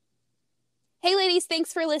ladies.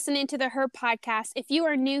 Thanks for listening to the Her podcast. If you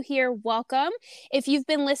are new here, welcome. If you've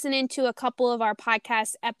been listening to a couple of our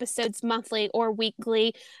podcast episodes monthly or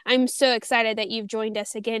weekly, I'm so excited that you've joined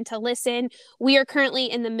us again to listen. We are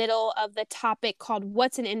currently in the middle of the topic called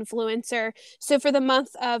What's an Influencer? So for the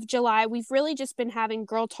month of July, we've really just been having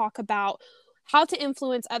girl talk about how to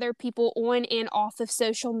influence other people on and off of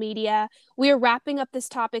social media. We are wrapping up this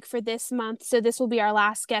topic for this month, so this will be our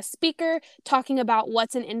last guest speaker talking about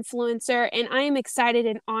what's an influencer. And I am excited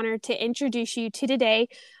and honored to introduce you to today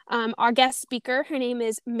our guest speaker. Her name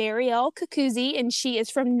is Marielle Kukuzi, and she is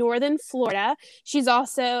from Northern Florida. She's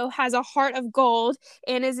also has a heart of gold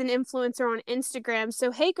and is an influencer on Instagram.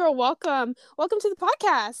 So, hey, girl, welcome. Welcome to the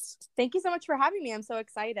podcast. Thank you so much for having me. I'm so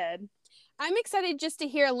excited. I'm excited just to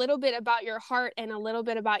hear a little bit about your heart and a little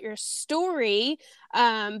bit about your story,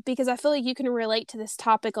 because I feel like you can relate to this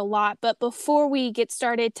topic a lot. But before we get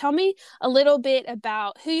started, tell me a little bit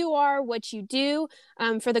about who you are, what you do,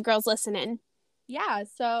 for the girls listening. Yeah,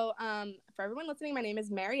 so for everyone listening, my name is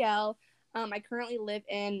Marielle. I currently live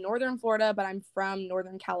in Northern Florida, but I'm from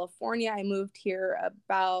Northern California. I moved here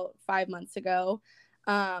about 5 months ago.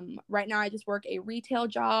 Right now I just work a retail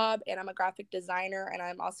job and I'm a graphic designer and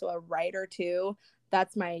I'm also a writer too.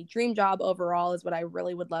 That's my dream job overall, is what I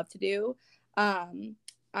really would love to do. I'm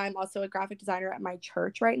also a graphic designer at my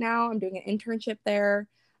church right now. I'm doing an internship there.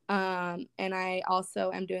 And I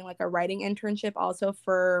also am doing like a writing internship also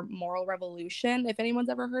for Moral Revolution, if anyone's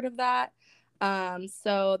ever heard of that.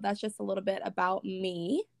 So that's just a little bit about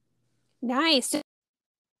me. Nice.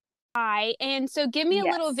 And so give me a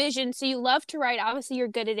Yes. little vision. So you love to write. Obviously, you're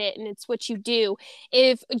good at it and it's what you do.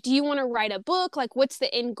 Do you want to write a book? Like, what's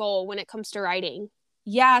the end goal when it comes to writing?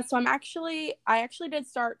 Yeah, so I actually did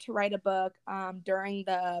start to write a book during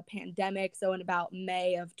the pandemic. So in about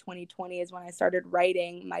May of 2020 is when I started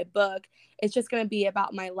writing my book. It's just going to be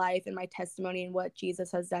about my life and my testimony and what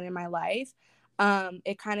Jesus has done in my life.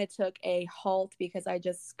 It kind of took a halt because I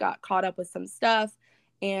just got caught up with some stuff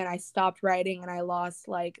and I stopped writing and I lost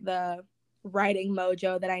like the writing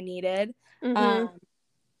mojo that I needed. Mm-hmm. Um,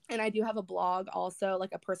 and I do have a blog also,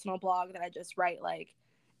 like a personal blog that I just write like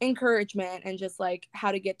encouragement and just like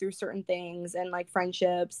how to get through certain things and like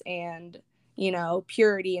friendships and,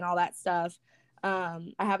 purity and all that stuff. I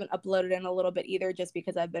haven't uploaded in a little bit either just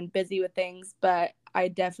because I've been busy with things, but I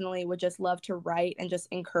definitely would just love to write and just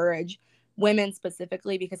encourage women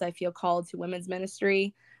specifically because I feel called to women's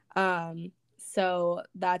ministry. So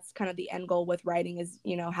that's kind of the end goal with writing is,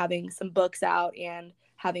 having some books out and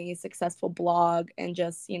having a successful blog and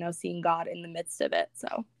just, seeing God in the midst of it.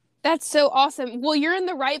 So That's so awesome. Well, you're in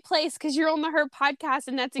the right place because you're on the Her podcast,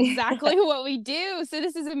 and that's exactly what we do. So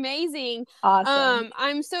this is amazing. Awesome.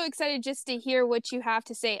 I'm so excited just to hear what you have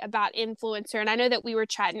to say about influencer. And I know that we were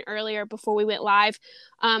chatting earlier before we went live,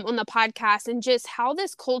 on the podcast, and just how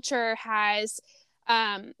this culture has,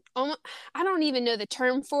 I don't even know the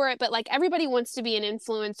term for it, but like everybody wants to be an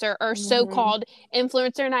influencer or Mm-hmm. so-called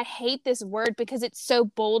influencer. And I hate this word because it's so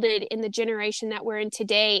bolded in the generation that we're in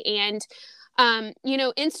today. And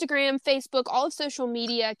Instagram, Facebook, all of social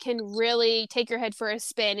media can really take your head for a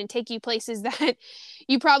spin and take you places that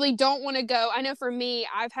you probably don't want to go. I know for me,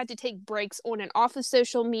 I've had to take breaks on and off of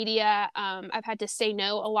social media. I've had to say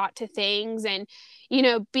no a lot to things. And,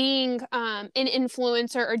 being an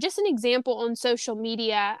influencer or just an example on social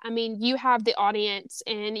media, I mean, you have the audience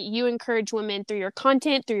and you encourage women through your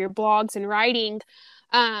content, through your blogs and writing.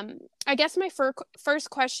 I guess my first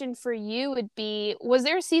question for you would be, was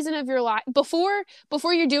there a season of your life before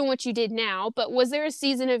you're doing what you did now, but was there a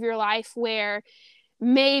season of your life where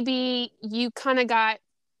maybe you kind of got,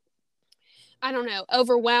 I don't know,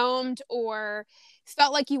 overwhelmed or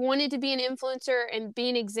felt like you wanted to be an influencer and be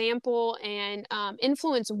an example and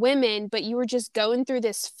influence women, but you were just going through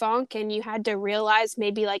this funk and you had to realize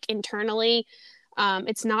maybe like internally,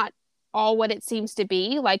 it's not all what it seems to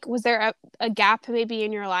be? Like, was there a gap maybe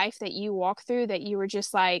in your life that you walked through that you were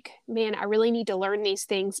just like, man, I really need to learn these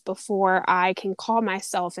things before I can call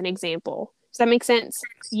myself an example? Does that make sense?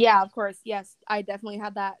 Yeah, of course. Yes, I definitely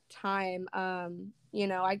had that time.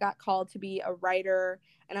 I got called to be a writer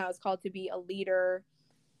and I was called to be a leader.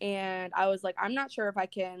 And I was like, I'm not sure if I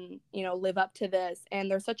can, live up to this.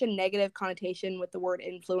 And there's such a negative connotation with the word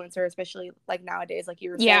influencer, especially like nowadays, like you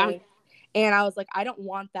were Yeah. saying. And I was like, I don't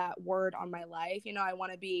want that word on my life. I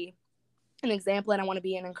want to be an example and I want to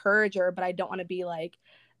be an encourager, but I don't want to be like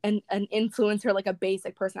an influencer, like a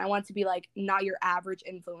basic person. I want to be like not your average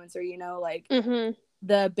influencer, like Mm-hmm.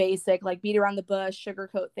 the basic, like beat around the bush,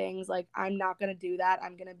 sugarcoat things. Like I'm not going to do that.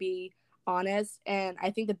 I'm going to be honest. And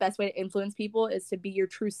I think the best way to influence people is to be your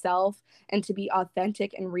true self and to be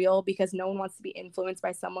authentic and real, because no one wants to be influenced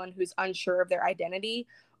by someone who's unsure of their identity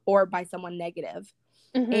or by someone negative.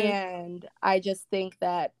 Mm-hmm. And I just think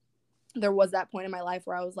that there was that point in my life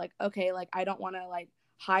where I was like, okay, like I don't want to like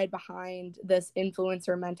hide behind this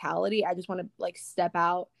influencer mentality. I just want to like step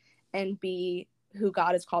out and be who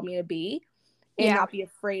God has called me to be and Yeah. not be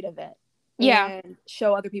afraid of it, Yeah. and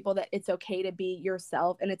show other people that it's okay to be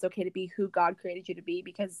yourself and it's okay to be who God created you to be,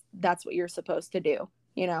 because that's what you're supposed to do,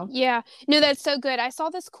 you know? Yeah. No, that's so good. I saw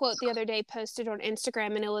this quote the other day posted on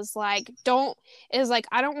Instagram, and it was like,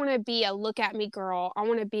 I don't want to be a look at me girl. I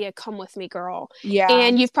want to be a come with me girl. Yeah.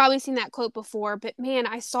 And you've probably seen that quote before, but man,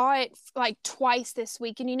 I saw it like twice this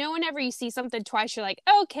week. And whenever you see something twice, you're like,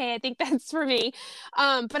 okay, I think that's for me.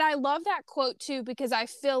 But I love that quote too, because I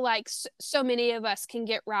feel like so many of us can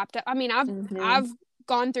get wrapped up. I mean, Mm-hmm. I've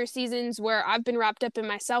gone through seasons where I've been wrapped up in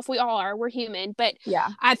myself. We all are. We're human. But Yeah.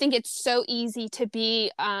 I think it's so easy to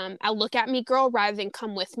be a look at me girl rather than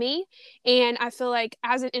come with me. And I feel like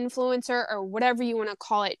as an influencer, or whatever you want to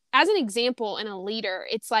call it, as an example and a leader,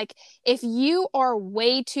 it's like if you are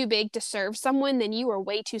way too big to serve someone, then you are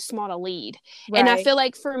way too small to lead. And I Right. feel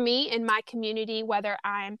like for me in my community, whether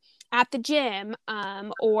I'm at the gym,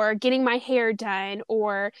 or getting my hair done,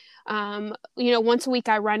 or once a week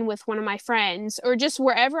I run with one of my friends, or just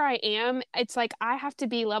wherever I am, it's like I have to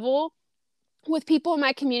be level with people in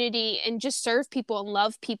my community and just serve people and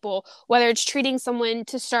love people, whether it's treating someone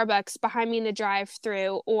to Starbucks behind me in the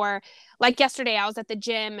drive-through, or like yesterday I was at the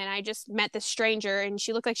gym and I just met this stranger and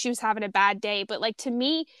she looked like she was having a bad day. But like, to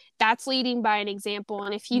me, that's leading by an example.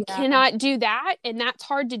 And if you Yeah. cannot do that, and that's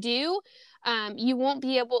hard to do, you won't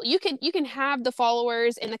be able, you can have the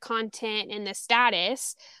followers and the content and the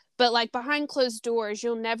status, but like behind closed doors,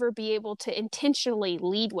 you'll never be able to intentionally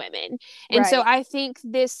lead women. And so Right. I think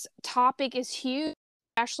this topic is huge,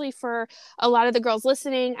 especially for a lot of the girls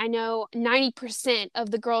listening. I know 90%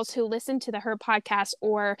 of the girls who listen to her podcast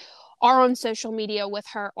or are on social media with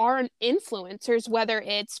her are influencers, whether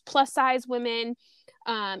it's plus size women,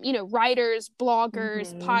 writers,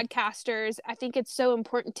 bloggers, Mm-hmm. podcasters. I think it's so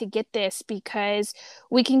important to get this, because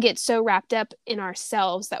we can get so wrapped up in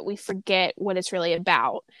ourselves that we forget what it's really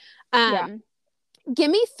about. Yeah. Um, Give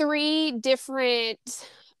me three different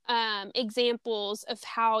examples of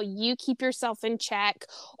how you keep yourself in check,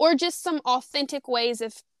 or just some authentic ways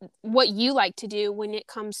of what you like to do when it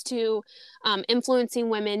comes to influencing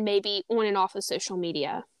women, maybe on and off of social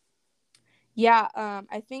media. Yeah.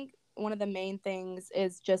 I think one of the main things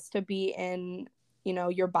is just to be in,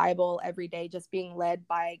 your Bible every day, just being led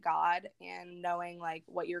by God and knowing like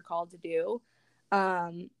what you're called to do.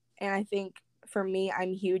 And I think for me,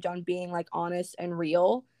 I'm huge on being like honest and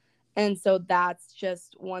real. And so that's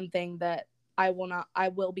just one thing that I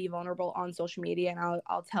will be vulnerable on social media, and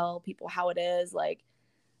I'll tell people how it is. Like,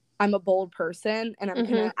 I'm a bold person and I'm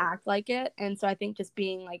Mm-hmm. gonna act like it. And so I think just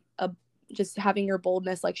being like just having your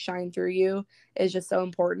boldness like shine through you is just so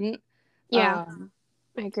important. Yeah, Um,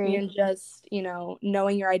 I agree. and just,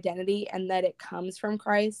 knowing your identity and that it comes from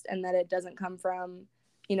Christ, and that it doesn't come from,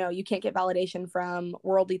 you can't get validation from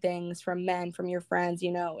worldly things, from men, from your friends.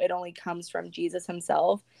 It only comes from Jesus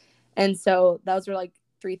himself. And so those are like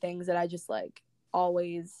three things that I just like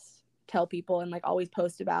always tell people and like always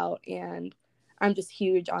post about. And I'm just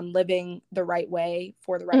huge on living the right way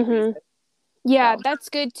for the right Mm-hmm. reason. Yeah, So that's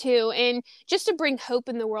good too. And just to bring hope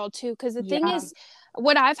in the world too, because the thing yeah. is,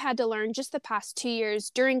 what I've had to learn just the past 2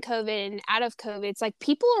 years during COVID and out of COVID, it's like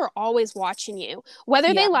people are always watching you, whether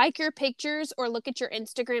Yeah. they like your pictures or look at your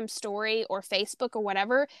Instagram story or Facebook or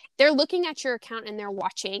whatever, they're looking at your account and they're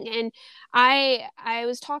watching. And I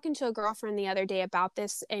was talking to a girlfriend the other day about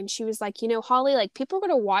this, and she was like, Holly, like people are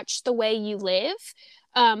going to watch the way you live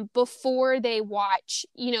before they watch,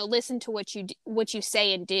 listen to what you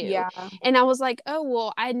say and do. Yeah. And I was like, oh,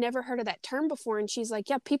 well, I had never heard of that term before. And she's like,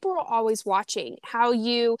 yeah, people are always watching how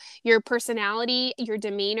your personality, your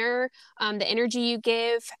demeanor, the energy you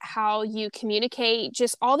give, how you communicate,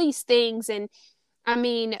 just all these things. And I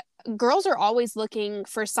mean, girls are always looking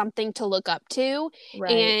for something to look up to.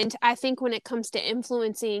 Right. And I think when it comes to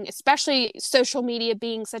influencing, especially social media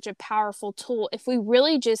being such a powerful tool, if we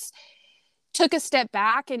really just took a step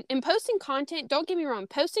back and posting content, don't get me wrong,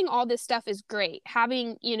 posting all this stuff is great.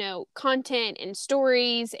 Having, content and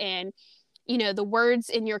stories and, the words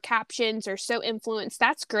in your captions are so influenced.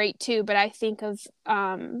 That's great too. But I think of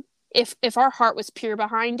if our heart was pure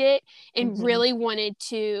behind it and Mm-hmm. really wanted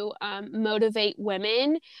to motivate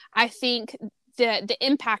women, I think the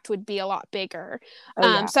impact would be a lot bigger. Oh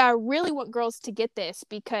yeah. So I really want girls to get this,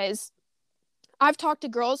 because I've talked to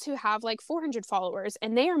girls who have like 400 followers,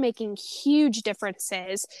 and they are making huge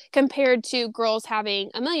differences compared to girls having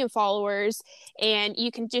a million followers, and you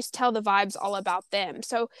can just tell the vibes all about them.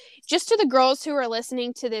 So just to the girls who are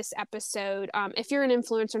listening to this episode, if you're an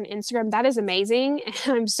influencer on Instagram, that is amazing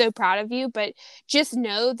and I'm so proud of you. But just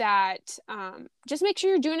know that just make sure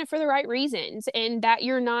you're doing it for the right reasons, and that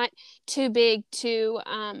you're not too big to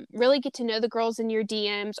really get to know the girls in your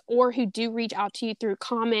DMs or who do reach out to you through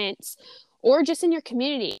comments or just in your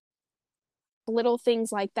community. Little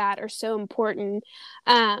things like that are so important.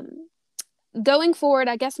 Going forward,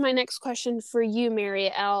 I guess my next question for you,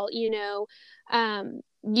 Marielle, you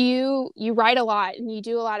write a lot and you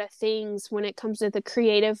do a lot of things when it comes to the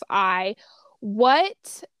creative eye.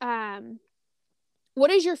 What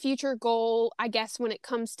is your future goal, I guess, when it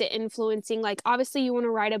comes to influencing? Like, obviously you want to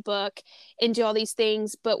write a book and do all these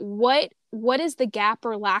things, but what is the gap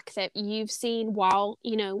or lack that you've seen while,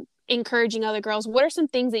 encouraging other girls? What are some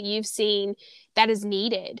things that you've seen that is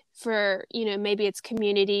needed for, maybe it's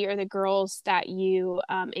community or the girls that you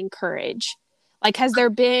encourage? Like, has there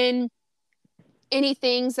been any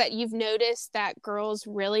things that you've noticed that girls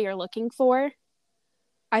really are looking for?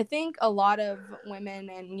 I think a lot of women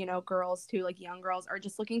and, girls too, like young girls, are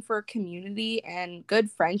just looking for community and good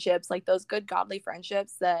friendships, like those good godly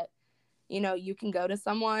friendships that, you can go to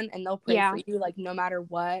someone and they'll pray for you, like no matter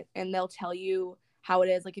what. And they'll tell you how it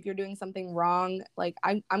is. Like if you're doing something wrong, like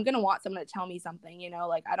I'm going to want someone to tell me something,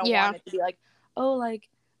 like I don't want it to be like, oh, like,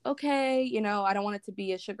 okay. I don't want it to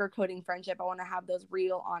be a sugarcoating friendship. I want to have those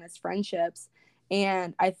real, honest friendships.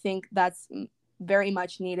 And I think that's very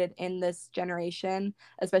much needed in this generation,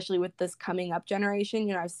 especially with this coming up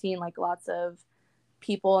generation. I've seen like lots of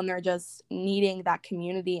people and they're just needing that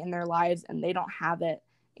community in their lives and they don't have it.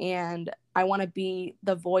 And I want to be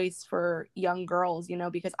the voice for young girls,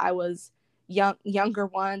 because I was younger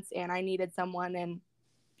once and I needed someone and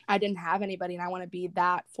I didn't have anybody. And I want to be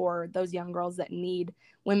that for those young girls that need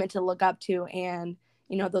women to look up to and,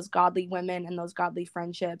 those godly women and those godly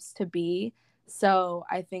friendships to be. So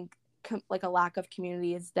I think like a lack of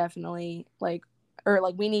community is definitely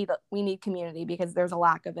we need community because there's a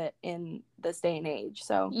lack of it in this day and age.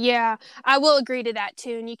 So yeah, I will agree to that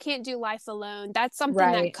too. And you can't do life alone. That's something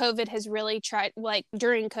that right. COVID has really tried, like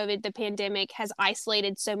during COVID, the pandemic has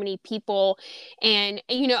isolated so many people. And,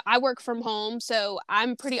 I work from home, so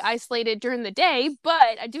I'm pretty isolated during the day,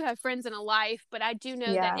 but I do have friends in a life. But I do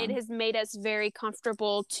know that it has made us very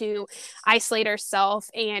comfortable to isolate ourselves.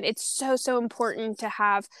 And it's so, so important to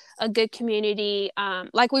have a good community.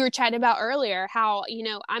 Like we were chatting about earlier, how,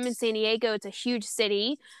 I'm in San Diego, it's a huge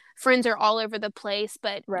city. Friends are all over the place,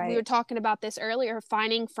 but we were talking about this earlier,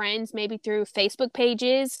 finding friends maybe through Facebook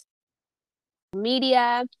pages,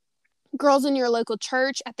 media, girls in your local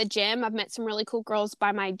church, at the gym. I've met some really cool girls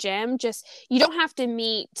by my gym. Just, you don't have to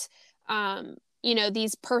meet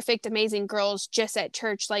these perfect amazing girls just at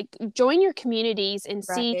church. Like, join your communities and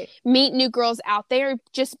meet new girls out there.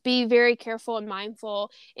 Just be very careful and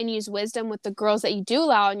mindful and use wisdom with the girls that you do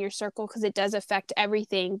allow in your circle, because it does affect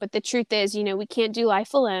everything. But the truth is, we can't do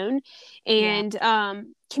life alone. And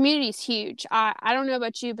community is huge. I don't know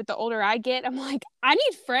about you, but the older I get, I'm like, I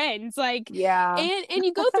need friends. Like, and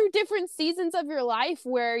you go through different seasons of your life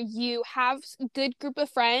where you have a good group of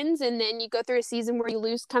friends, and then you go through a season where you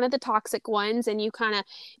lose kind of the toxic ones, and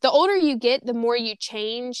the older you get, the more you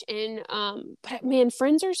change. And but man,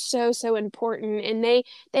 friends are so, so important, and they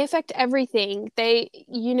affect everything.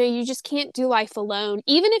 You just can't do life alone.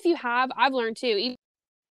 Even if I've learned too, even a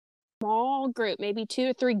small group, maybe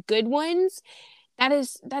 2 or 3 good ones,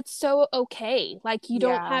 that's so okay. Like, you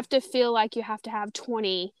don't have to feel like you have to have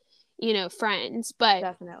 20 friends. But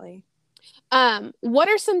definitely, what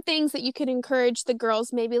are some things that you could encourage the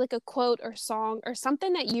girls, maybe like a quote or song or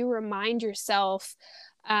something that you remind yourself,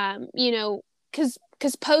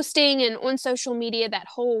 because posting and on social media, that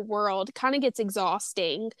whole world kind of gets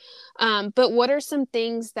exhausting. But what are some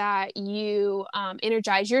things that you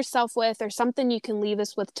energize yourself with, or something you can leave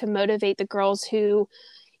us with to motivate the girls who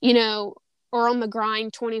or on the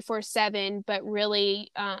grind 24/7, but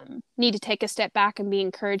really need to take a step back and be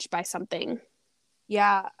encouraged by something?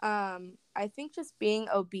 Yeah. I think just being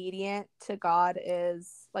obedient to God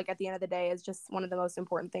is, like, at the end of the day, is just one of the most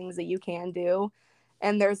important things that you can do.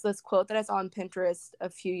 And there's this quote that I saw on Pinterest a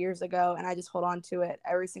few years ago, and I just hold on to it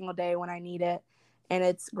every single day when I need it. And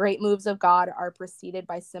it's, great moves of God are preceded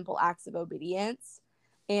by simple acts of obedience.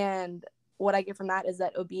 And what I get from that is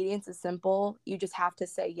that obedience is simple. You just have to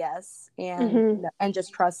say yes and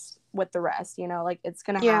just trust with the rest, like it's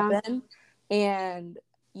going to happen. And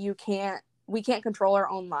we can't control our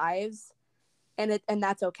own lives, and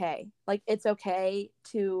that's okay. Like, it's okay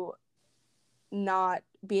to not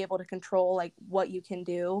be able to control like what you can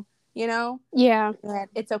do, you know? Yeah. And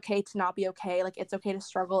it's okay to not be okay. Like, it's okay to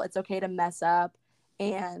struggle. It's okay to mess up.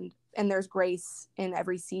 And there's grace in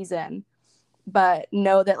every season. But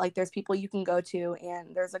know that like there's people you can go to,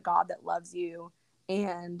 and there's a God that loves you,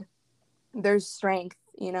 and there's strength,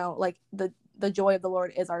 you know, like the joy of the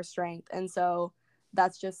Lord is our strength. And so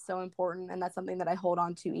that's just so important, and that's something that I hold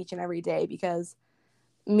on to each and every day, because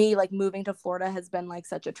me like moving to Florida has been like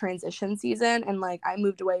such a transition season, and like I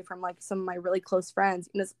moved away from like some of my really close friends.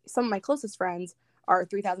 You know, some of my closest friends are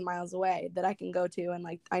 3,000 miles away that I can go to, and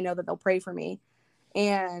like I know that they'll pray for me.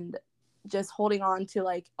 And just holding on to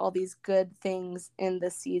like all these good things in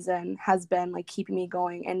this season has been like keeping me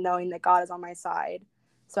going, and knowing that God is on my side.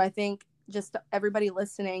 So I think just everybody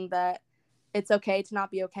listening, that it's okay to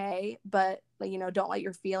not be okay, but like, you know, don't let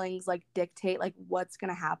your feelings like dictate like what's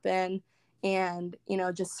going to happen. And, you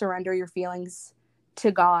know, just surrender your feelings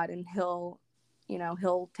to God, and he'll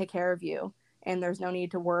take care of you. And there's no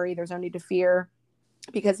need to worry. There's no need to fear,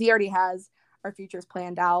 because he already has our futures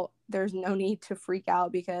planned out. There's no need to freak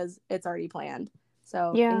out, because it's already planned.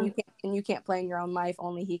 So, Yeah. and you can't plan your own life.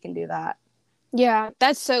 Only he can do that. Yeah,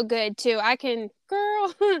 that's so good too. I can,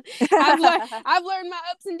 girl, I've learned my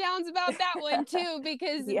ups and downs about that one too,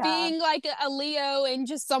 because Yeah. being like a Leo and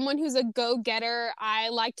just someone who's a go-getter, I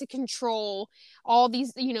like to control all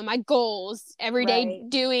these, my goals, everyday Right.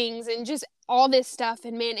 doings, and just all this stuff.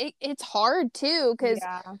 And man, it's hard too, because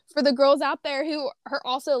Yeah. for the girls out there who are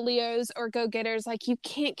also Leos or go-getters, like you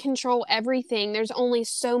can't control everything. There's only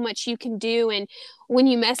so much you can do, and when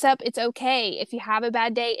you mess up, it's okay. If you have a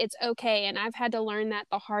bad day, it's okay. And I've had to learn that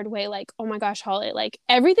the hard way. Like, oh my gosh, Holly, like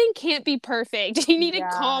everything can't be perfect. You need to Yeah.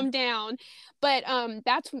 calm down. But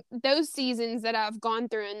that's those seasons that I've gone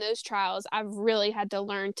through, and those trials, I've really had to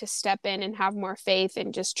learn to step in and have more faith,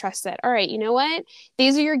 and just trust that, all right, you know what?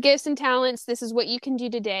 These are your gifts and talents. This is what you can do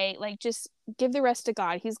today. Like, just give the rest to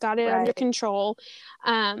God. He's got it under Right. control.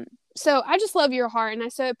 So I just love your heart, and I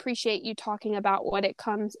so appreciate you talking about when it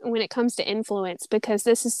comes to influence, because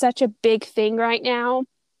this is such a big thing right now.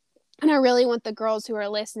 And I really want the girls who are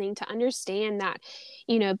listening to understand that,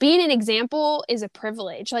 being an example is a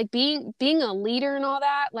privilege. Like being a leader and all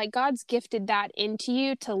that, like God's gifted that into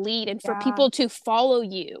you to lead and for Yeah. people to follow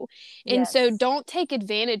you. And so Yes. don't take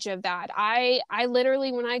advantage of that. I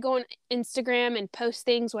literally, when I go on Instagram and post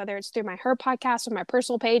things, whether it's through my Her podcast or my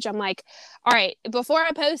personal page, I'm like, all right, before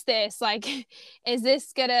I post this, like, is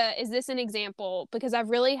this an example? Because I've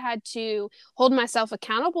really had to hold myself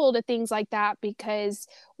accountable to things like that, because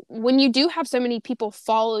when you do have so many people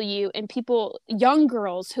follow you, and people, young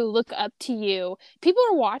girls who look up to you, people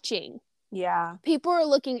are watching. Yeah. People are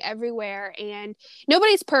looking everywhere, and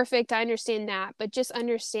nobody's perfect. I understand that, but just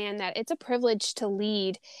understand that it's a privilege to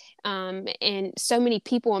lead, and so many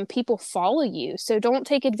people, and people follow you. So don't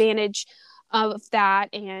take advantage of that.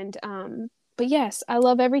 And but yes, I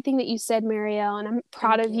love everything that you said, Marielle, and I'm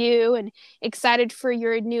proud Thank of you. you and excited for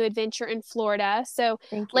your new adventure in Florida. So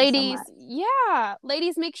Thank you so ladies, much. yeah,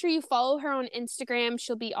 ladies, make sure you follow her on Instagram.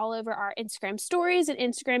 She'll be all over our Instagram stories and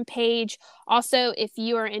Instagram page. Also, if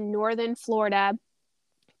you are in Northern Florida,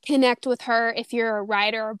 connect with her. If you're a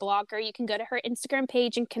writer or blogger, you can go to her Instagram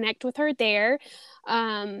page and connect with her there.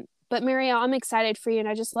 But Marielle, I'm excited for you, and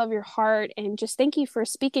I just love your heart, and just thank you for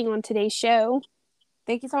speaking on today's show.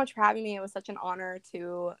 Thank you so much for having me. It was such an honor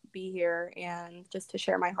to be here and just to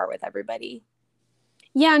share my heart with everybody.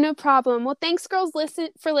 Yeah, no problem. Well, thanks, girls,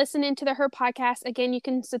 for listening to the Her podcast. Again, you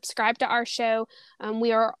can subscribe to our show.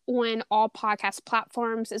 We are on all podcast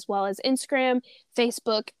platforms, as well as Instagram,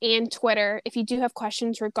 Facebook, and Twitter. If you do have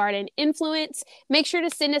questions regarding influence, make sure to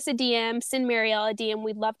send us a DM. Send Marielle a DM.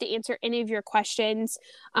 We'd love to answer any of your questions.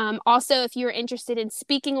 Also, if you're interested in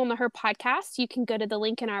speaking on the Her podcast, you can go to the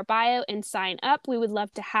link in our bio and sign up. We would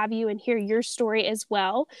love to have you and hear your story as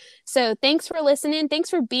well. So thanks for listening. Thanks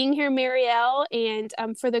for being here, Marielle. And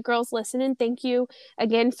for the girls listening, thank you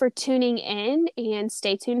again for tuning in, and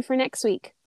stay tuned for next week.